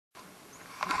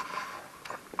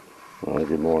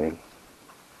Good morning.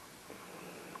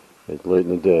 It's late in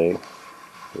the day.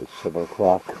 It's 7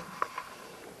 o'clock.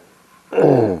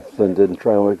 Flynn didn't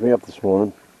try and wake me up this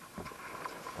morning.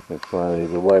 And finally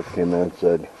the wife came in and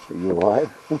said, "Are you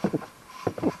alive?"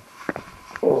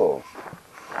 Oh.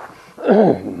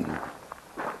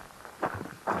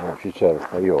 She said,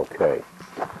 "Are you okay?"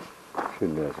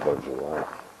 Shouldn't ask if I was alive.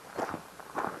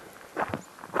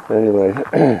 Anyway,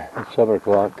 it's 7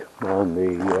 o'clock on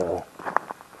the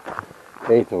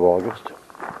 8th of August.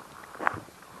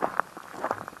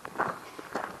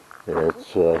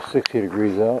 It's 60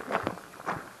 degrees out,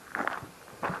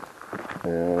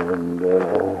 and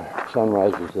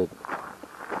sunrise is at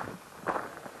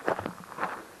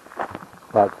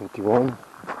 5:51,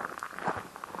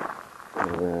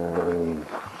 and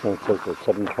sunset's at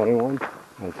 7:21,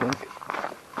 I think.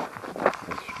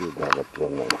 Let's screw that up to a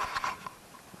minute.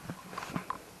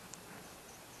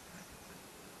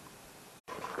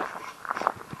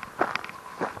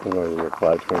 Sunrise is at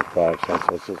 5:25,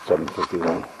 sunset's at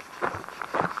 7:51.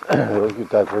 I looked at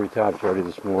that 3 times already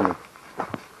this morning.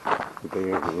 I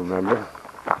think I can remember.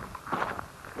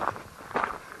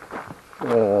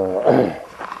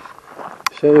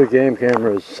 Cellular game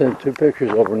cameras sent 2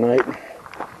 pictures overnight,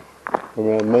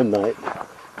 around midnight,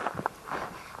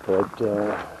 but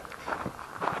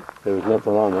there was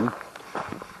nothing on them.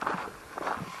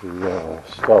 The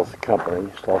Stealth company,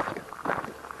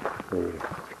 the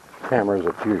cameras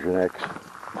of Fusion X,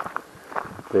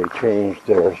 they changed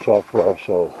their software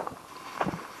so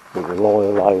it will only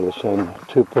allow you to send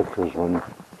 2 pictures when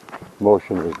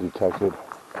motion is detected.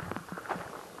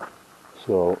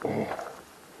 So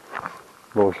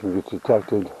motion gets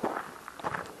detected,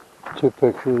 2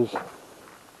 pictures,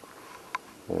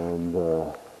 and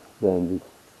then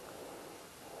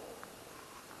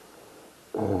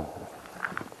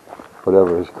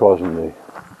whatever is causing the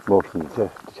motion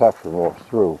detection walks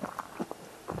through.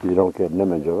 You don't get an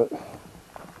image of it.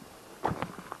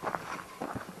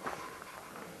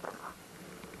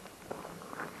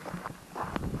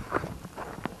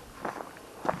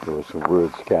 There was some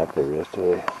weird scat there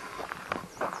yesterday.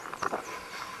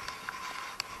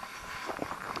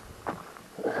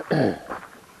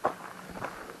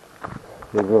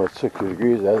 Even though it's 60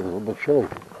 degrees, that's a little bit chilly.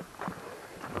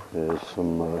 There's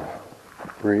some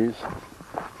breeze.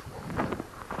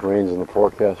 Rain's in the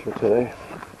forecast for today.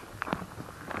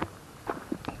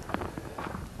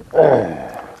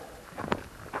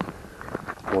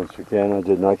 Once again, I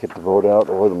did not get the boat out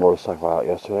or the motorcycle out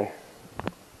yesterday.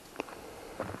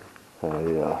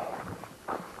 I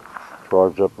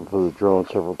charged up and flew the drone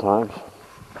several times.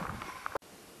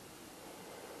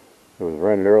 It was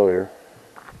raining earlier,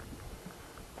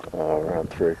 around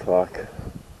 3 o'clock.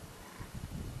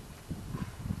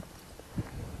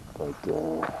 But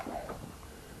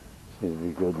seems to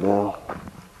be good now.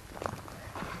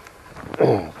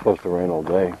 It's supposed to rain all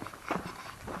day.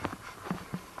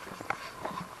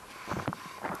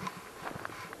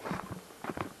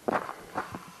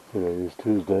 Today is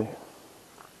Tuesday.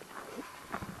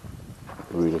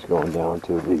 We're just going down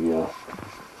to the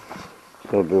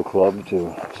Snowmobile Club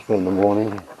to spend the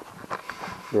morning,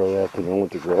 early afternoon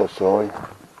with the girls sewing.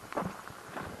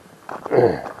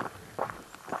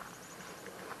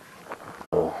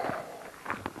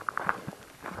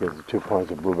 Get the 2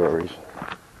 pints of blueberries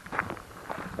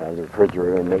out of the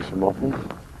refrigerator and make some muffins.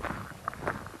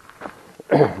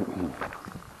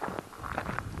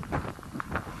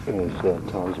 Here's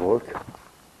Tom's work.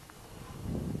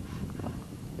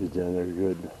 He's down there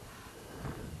good,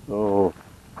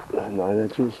 9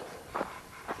 inches.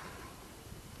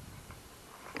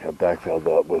 Got backfilled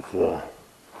up with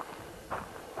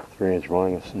 3-inch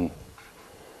minus and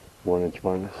 1-inch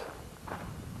minus.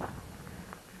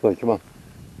 Flynn, come on.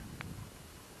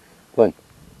 Flynn.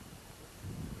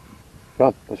 Come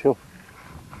on, let's go.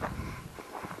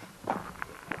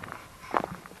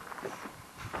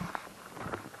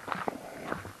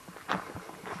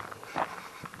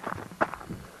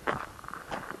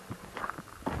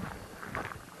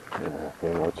 He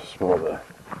wants to smell the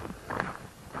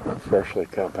freshly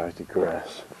compacted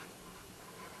grass.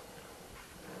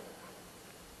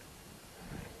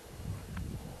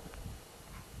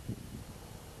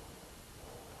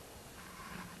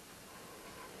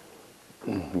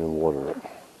 And water it.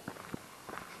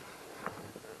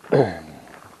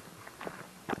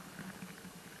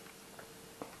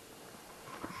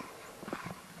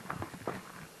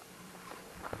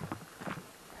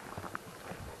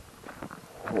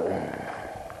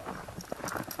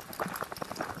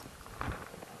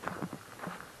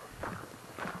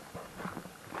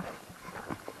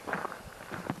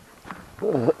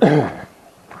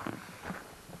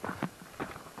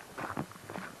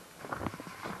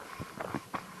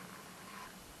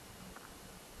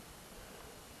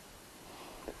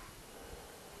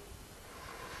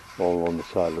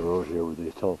 side of the road here with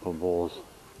these telephone poles.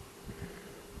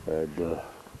 I had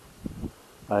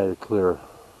to clear.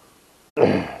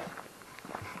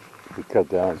 We cut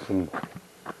down some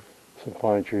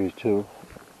pine trees too.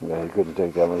 I couldn't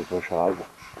take that many bush hog.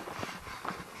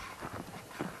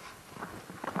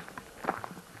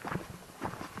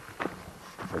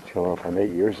 That's coming up on 8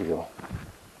 years ago.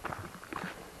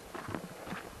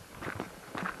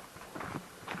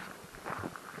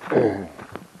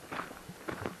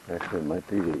 Actually, it might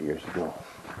be 8 years ago.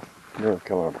 No,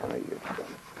 coming up on 8 years ago.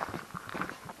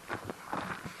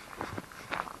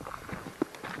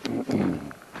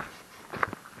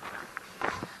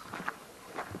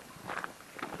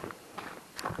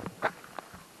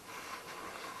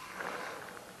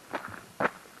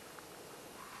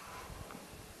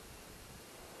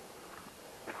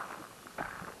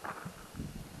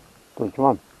 So come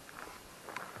on.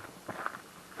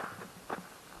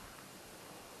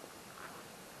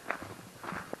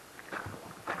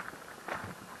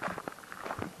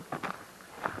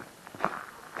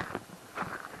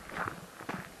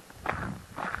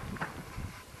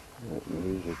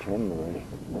 These are turning already.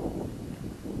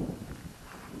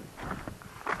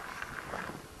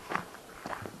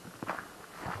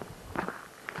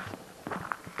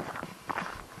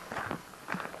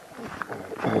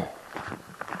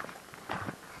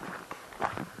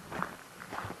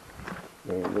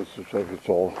 This looks like it's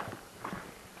all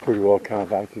pretty well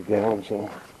compacted down, so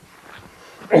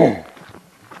it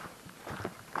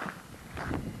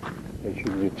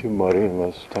shouldn't get too muddy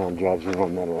unless town jobs in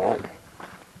on that a lot.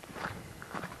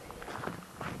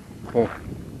 Huh.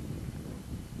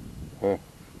 Huh.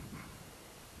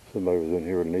 Somebody was in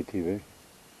here with an ATV.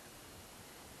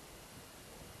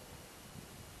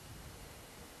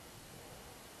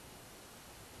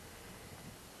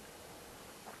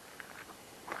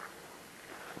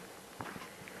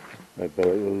 I bet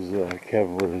it was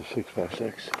Kevin with his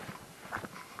 6x6.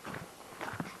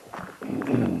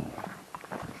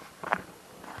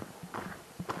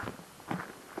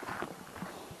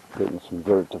 Getting some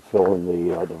dirt to fill in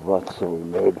the ruts that we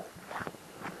made.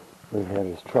 We had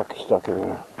his truck stuck in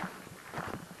there.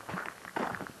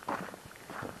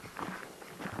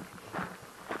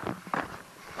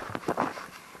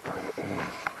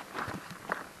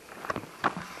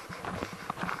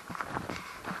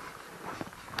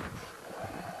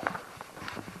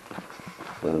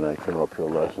 And then I came up here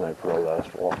last night for our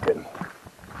last walk-in.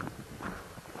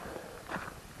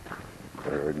 I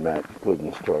heard Matt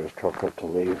Glidden start his truck up to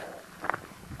leave.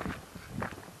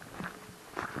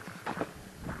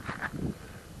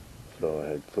 So I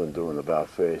had fun doing the about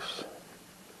face.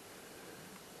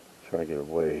 Trying to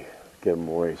get him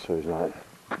away so he's not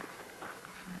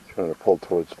trying to pull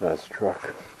towards Matt's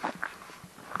truck.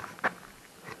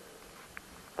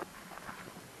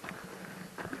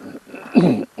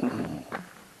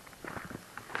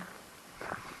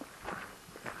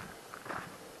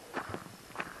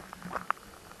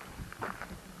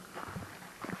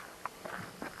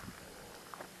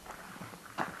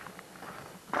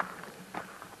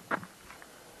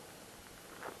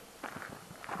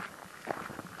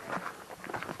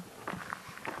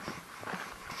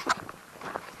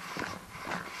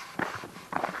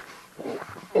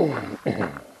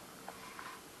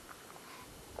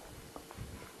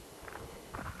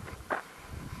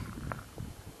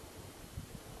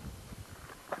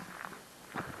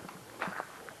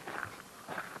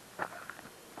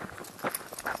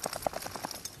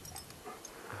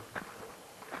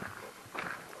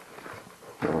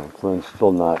 Flynn's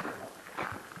still not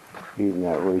eating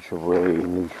that Rachel Ray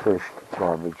new fish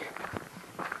garbage.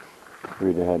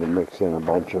 Rita had to mix in a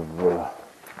bunch of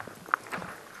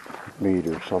meat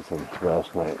or something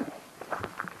last night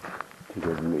to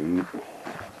get him to eat.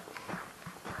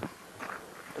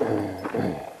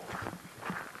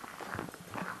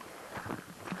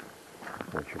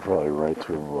 I should probably write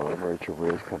to Rachel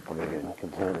Ray's company and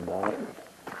complain about it.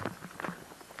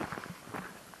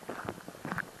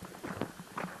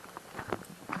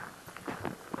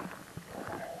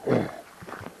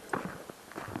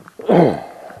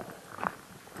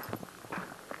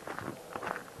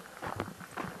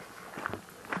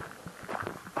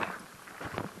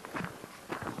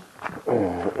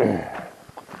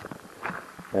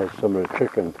 Had some of the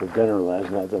chicken for dinner last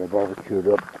night that I barbecued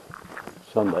up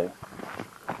Sunday.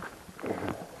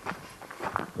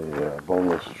 The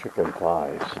boneless chicken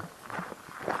thighs.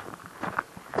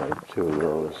 I had 2 of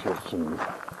those with some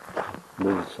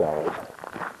meat salad.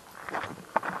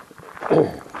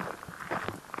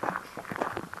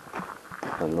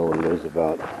 I don't know what it is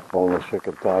about boneless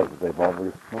chicken thighs, but they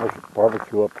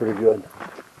barbecue up pretty good.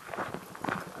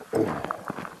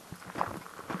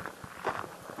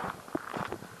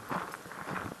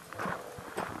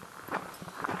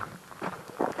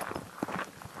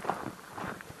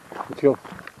 go.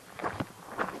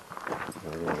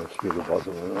 I'm going to mosquito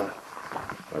buzzing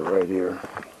right here.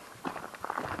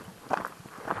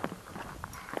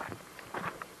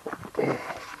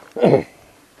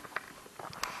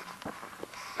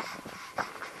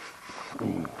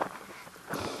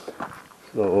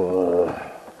 So,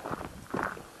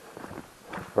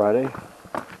 Friday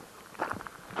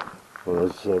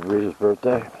was Rita's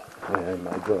birthday, and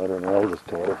my daughter, my eldest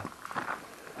daughter,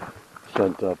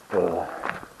 sent up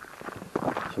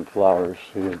some flowers.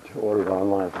 She had ordered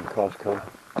online from Costco,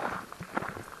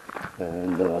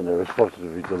 and they were supposed to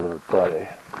be delivered Friday,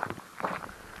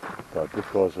 but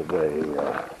because of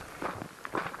a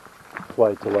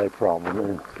flight delay problem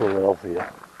in Philadelphia,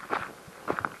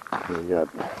 we got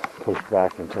pushed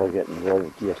back until getting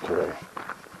delivered yesterday.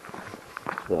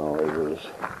 So it was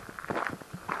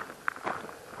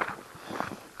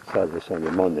Saturday,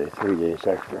 Sunday, Monday, 3 days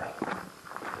extra.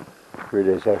 3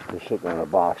 days extra sitting on a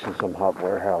box in some hot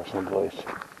warehouse someplace.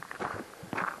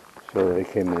 So they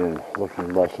came in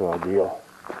looking less than ideal.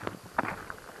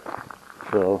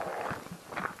 So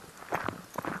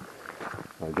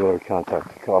my daughter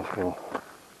contacted Costco,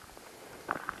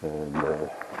 and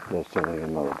they're sending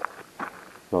another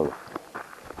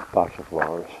box of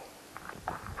flowers.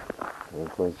 And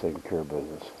Clint's taking care of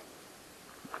business.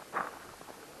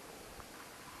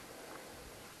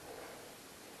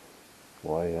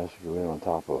 Why he has to go in on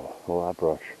top of all that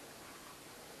brush?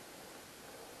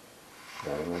 I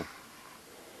don't know.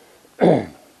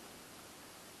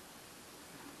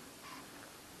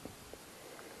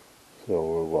 So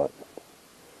we're what?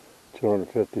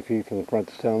 250 feet from the front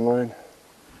town line?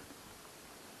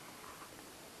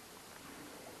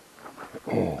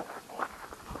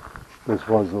 This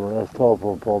was the last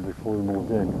telephone pole before we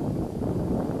moved in.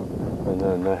 And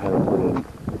then I had to put in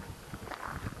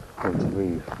 1, 2,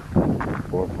 3,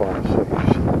 4,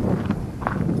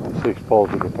 5, 6 poles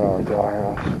to get power to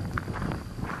our house.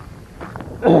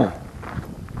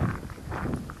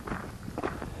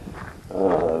 It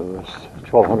was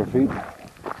 1,200 feet.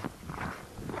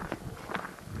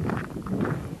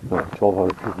 No,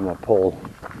 1,200 feet from that pole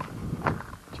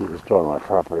to the start of my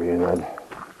property, and then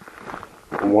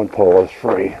one pole is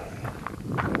free.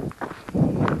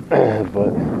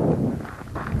 But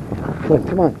look,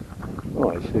 come on. Oh,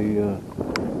 I see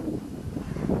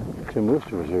Tim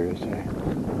Wooster was here yesterday.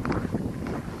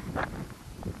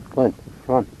 Clint,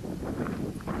 come on.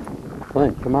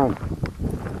 Clint, come on.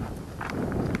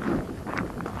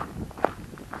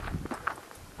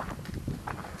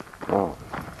 Oh,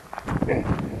 he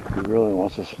really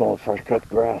wants to smell fresh cut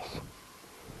grass.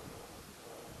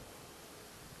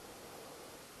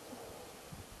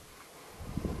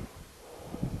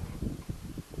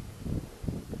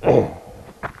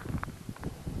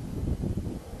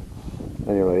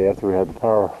 Anyway, after we had the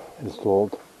power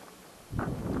installed,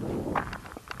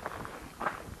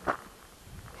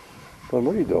 Glenn,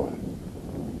 what are you doing?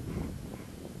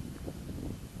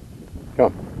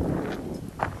 Come.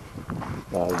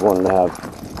 I wanted to have,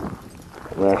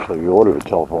 actually we ordered a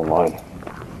telephone line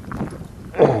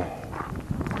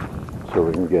so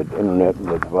we can get internet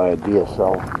via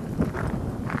DSL,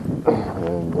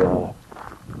 and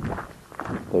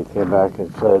they came back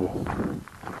and said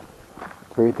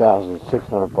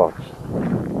 $3,600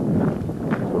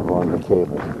 to run the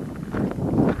cable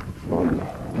from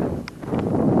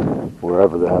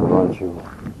wherever they had to run to,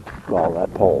 well,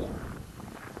 that pole.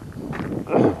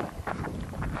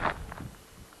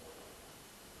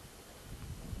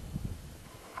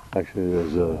 Actually,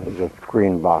 there's a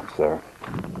green box there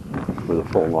where the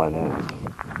phone line ends.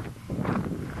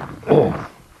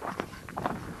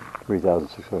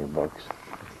 $3,600.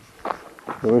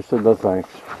 So we said no thanks,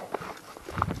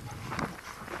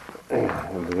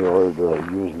 and we ordered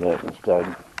Usenet instead,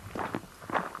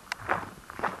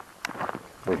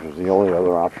 which was the only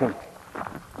other option,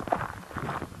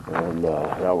 and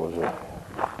that was a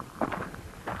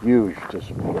huge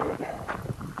disappointment.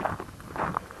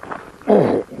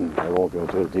 I won't go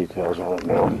into the details on it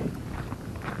now.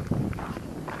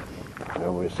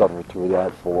 And we suffered through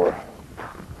that for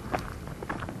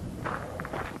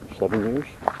 7 years?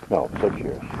 No, 6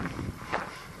 years.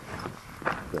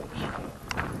 Yes.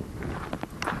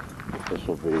 This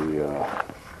will be,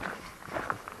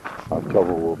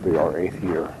 October will be our 8th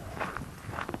year.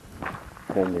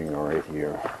 Ending our 8th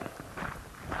year.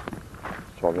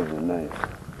 Starting the 9th.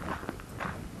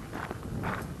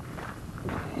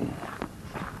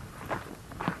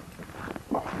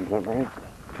 Is that right?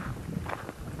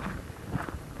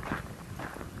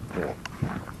 Yeah.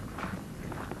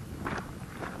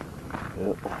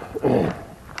 Yep.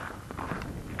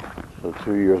 So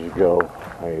 2 years ago,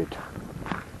 I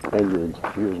ended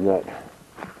Usenet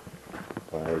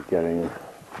by getting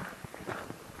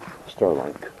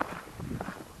Starlink.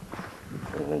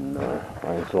 And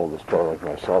I installed the Starlink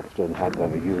myself. Didn't have to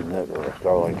have a Usenet or a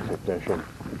Starlink technician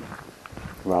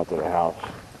come out to the house.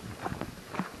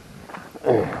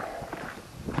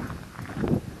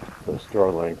 The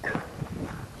Starlink,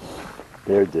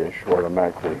 their dish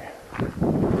automatically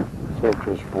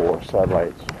searches for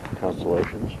satellites,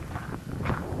 constellations,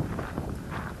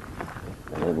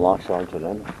 and then locks onto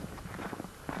them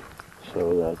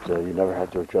so that you never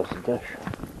have to adjust the dish.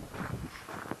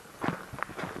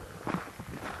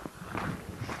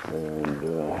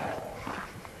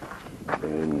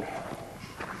 And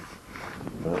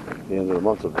at the end of the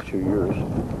month of the 2 years,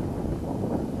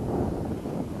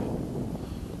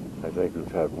 I think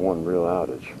we've had one real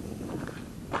outage.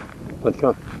 But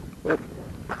come,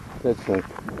 let's think.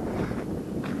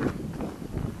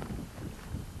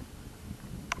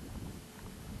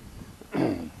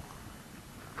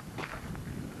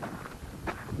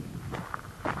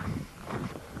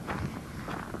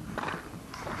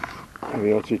 We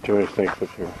don't see too many snakes up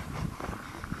here.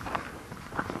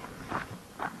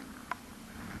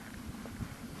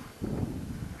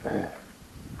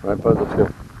 Right, bud, let's go.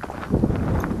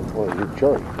 Well, you're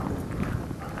chilly.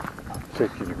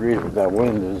 60 degrees with that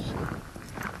wind is,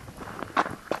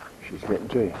 she's getting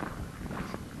to you.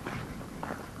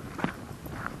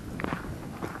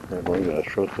 I'm going to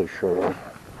short sleeve shirt on.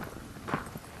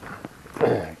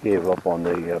 Gave up on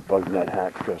the bug net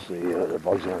hat because the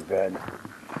bugs aren't bad.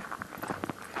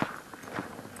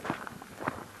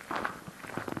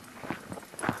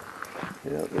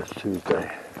 Yeah, it's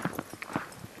Tuesday.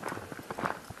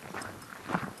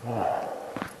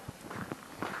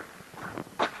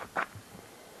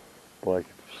 Boy, I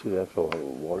can see that filling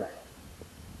with water.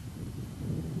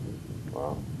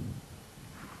 Wow.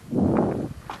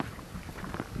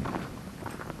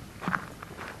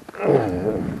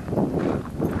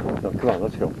 No, come on,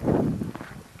 let's go.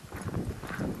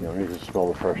 You don't need to smell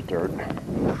the fresh dirt.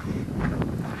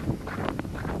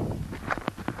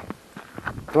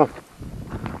 Come on.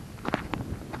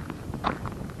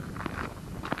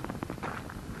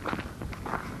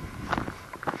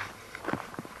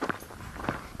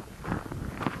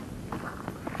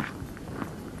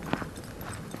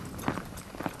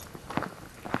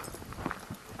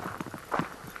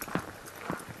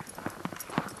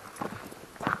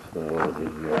 So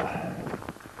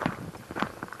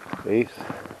the 8th,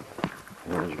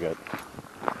 and then you got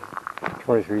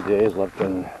 23 days left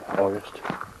in August.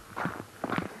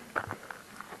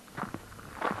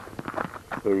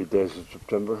 30 days in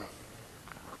September.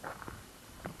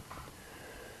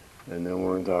 And then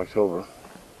we're into October.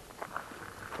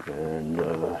 And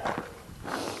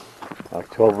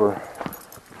October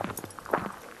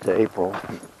to April,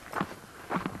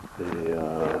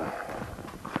 the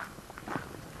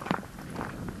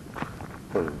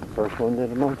first Monday of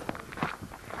the month,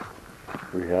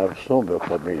 we have Snowmobile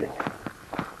Club meeting.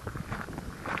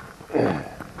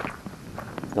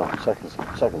 No,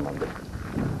 second Monday.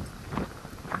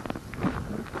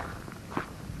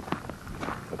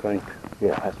 I think,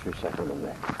 yeah, it has to be second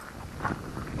Monday.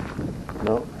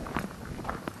 No.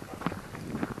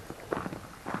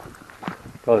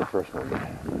 Probably first Monday.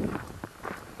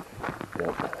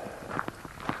 Yep.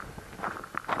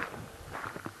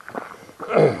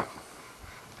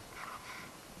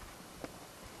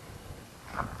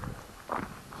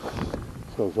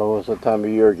 So it's almost that time of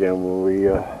year again when we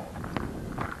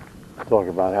talk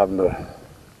about having to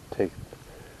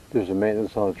do some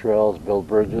maintenance on the trails, build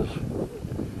bridges,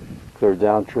 clear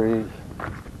down trees,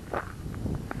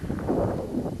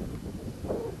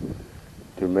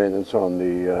 do maintenance on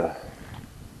the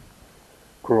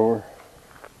groomer.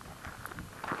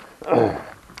 I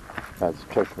have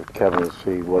to check with Kevin to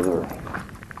see whether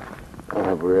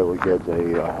we're able to get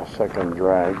a second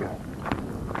drag.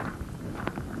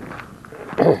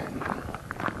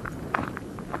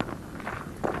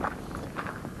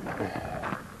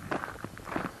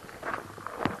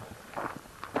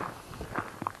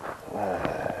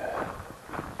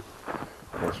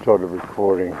 I started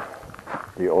recording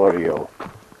the audio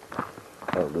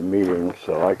of the meeting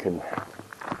so I can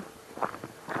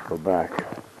go back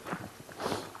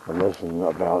and listen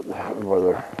about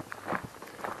whether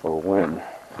or when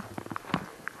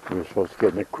we were supposed to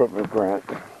get an equipment grant.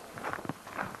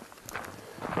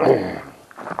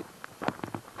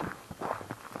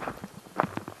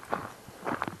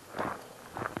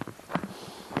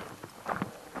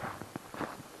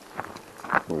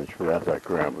 Which without that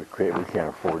grant we can't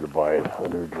afford to buy a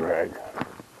new drag.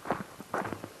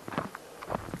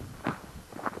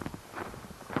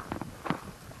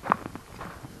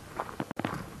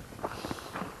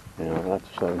 I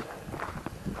have to send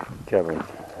Kevin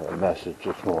a message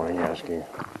this morning asking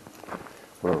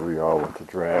where we are with the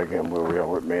drag and where we are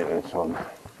with maintenance on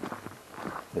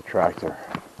the tractor.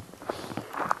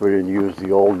 We didn't use the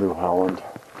old New Holland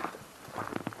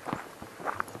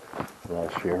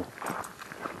last year,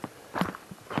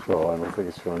 so I don't think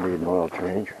it's going to need an oil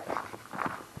change.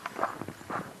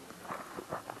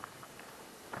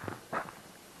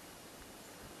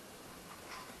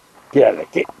 Get it,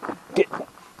 get.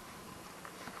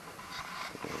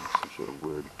 Some sort of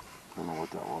weird, I don't know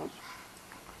what that was.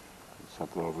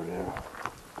 Something over there.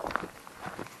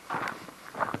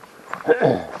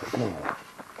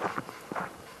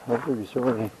 I think we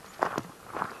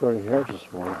saw any hares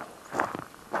this morning.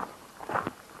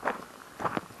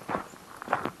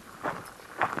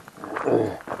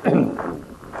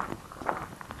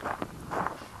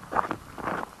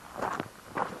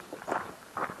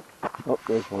 Oh,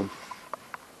 there's one.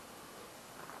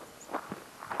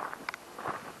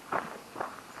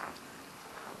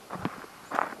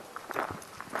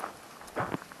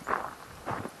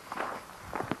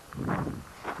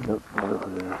 Yep, right over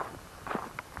there.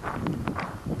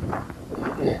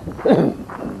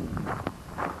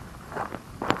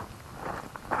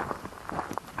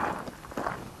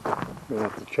 I'm gonna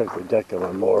have to check the deck on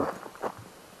my mower.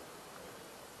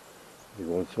 The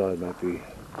one side might be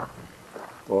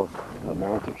off a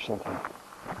mount or something.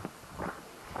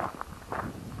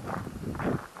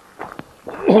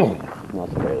 Not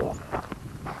today though.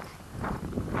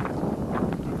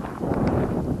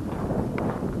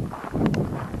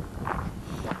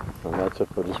 And that's it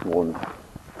for this morning.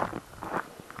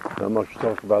 Not much to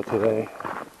talk about today.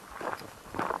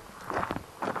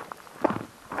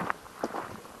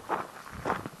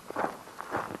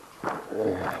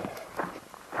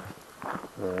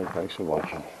 Alright, thanks for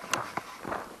watching.